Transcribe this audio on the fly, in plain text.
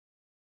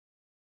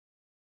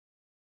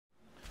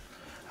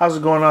How's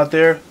it going out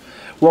there?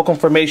 Welcome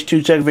from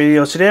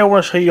H2TechVideos. Today I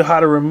want to show you how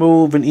to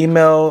remove an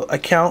email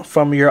account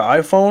from your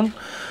iPhone.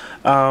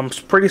 It's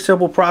a pretty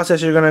simple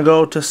process. You're going to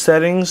go to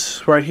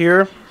settings right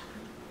here.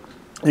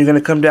 You're going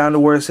to come down to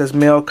where it says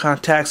mail,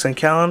 contacts, and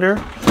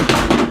calendar.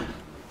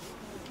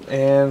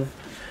 And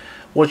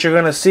what you're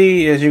going to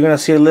see is you're going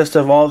to see a list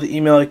of all the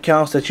email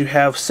accounts that you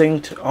have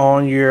synced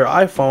on your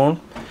iPhone.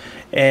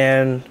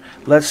 And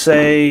let's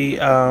say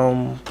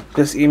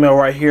this email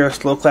right here,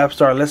 Slow Clap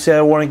Start. Let's say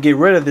I want to get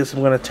rid of this.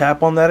 I'm going to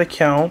tap on that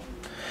account,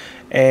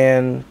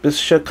 and this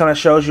should kind of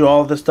shows you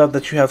all the stuff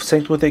that you have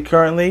synced with it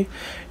currently.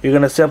 You're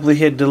going to simply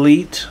hit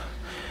delete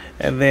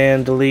and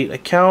then delete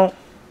account,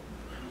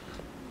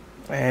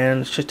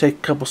 and it should take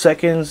a couple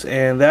seconds,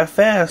 and that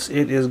fast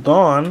it is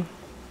gone.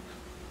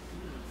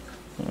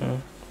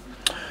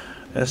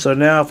 And so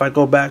now if I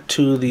go back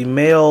to the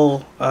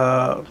mail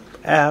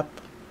app,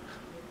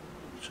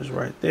 which is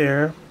right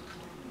there,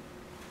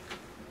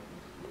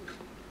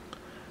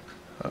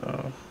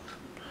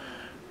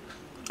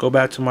 go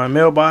back to my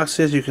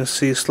mailboxes, you can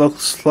see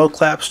slow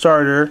clap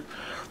starter.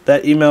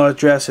 That email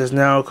address is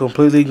now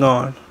completely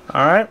gone.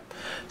 Alright,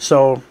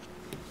 so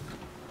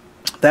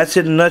that's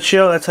it in a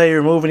nutshell. That's how you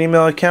remove an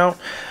email account.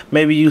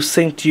 Maybe you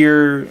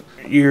synced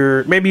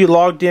maybe you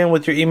logged in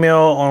with your email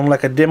on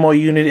like a demo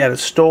unit at a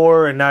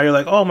store, and now you're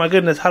like, oh my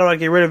goodness, how do I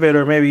get rid of it?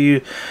 Or maybe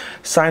you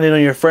signed in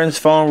on your friend's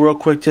phone real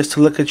quick just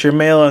to look at your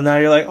mail, and now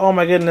you're like, oh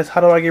my goodness,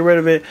 how do I get rid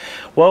of it?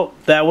 Well,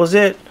 that was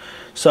it.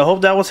 So I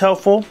hope that was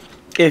helpful.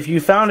 If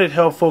you found it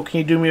helpful, can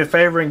you do me a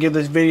favor and give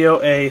this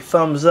video a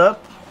thumbs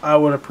up? I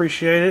would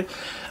appreciate it.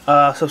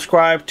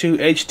 Subscribe to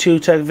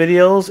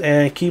H2TechVideos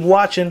and keep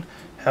watching.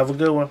 Have a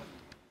good one.